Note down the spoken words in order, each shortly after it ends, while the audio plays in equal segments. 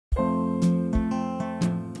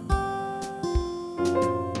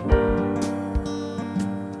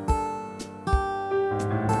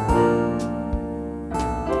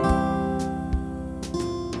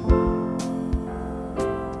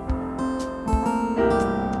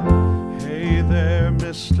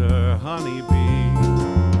Mr. Honeybee.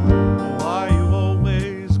 Why you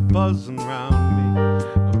always buzzing round me,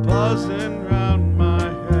 buzzing round my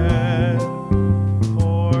head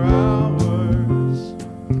for hours?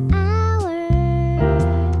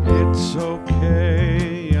 It's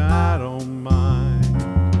okay, I don't mind.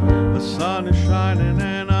 The sun is shining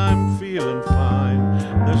and I'm feeling fine.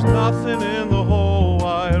 There's nothing in the whole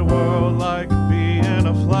wide world like being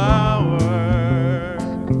a flower.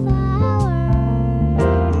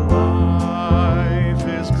 Life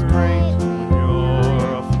is great when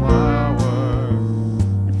you're a flower.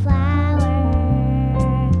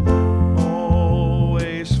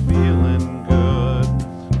 Always feeling good,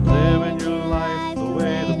 living your life the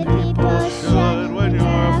way the people should when you're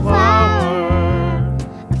a flower.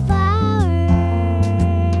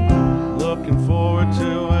 Looking forward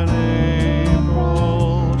to an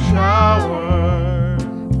April shower,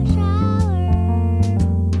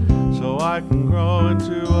 so I can grow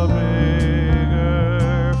into a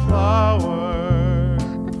bigger flower.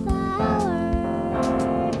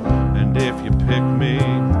 And if you pick me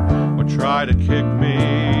or try to kick me,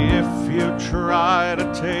 if you try to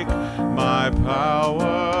take my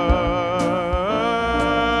power,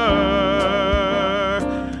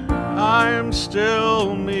 I'm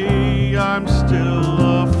still me, I'm still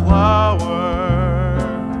a flower.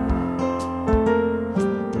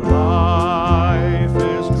 Life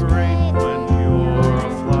is great when you're a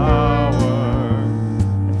flower.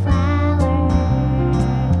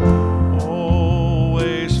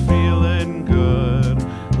 Always feeling good,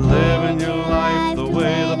 living your life the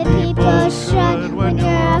way the people should when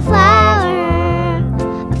you're a flower.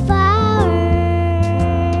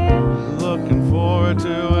 Looking forward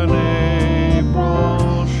to an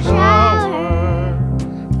April shower,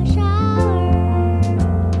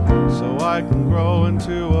 so I can grow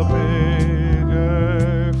into a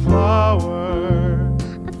bigger flower,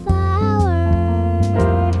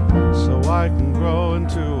 so I can grow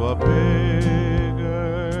into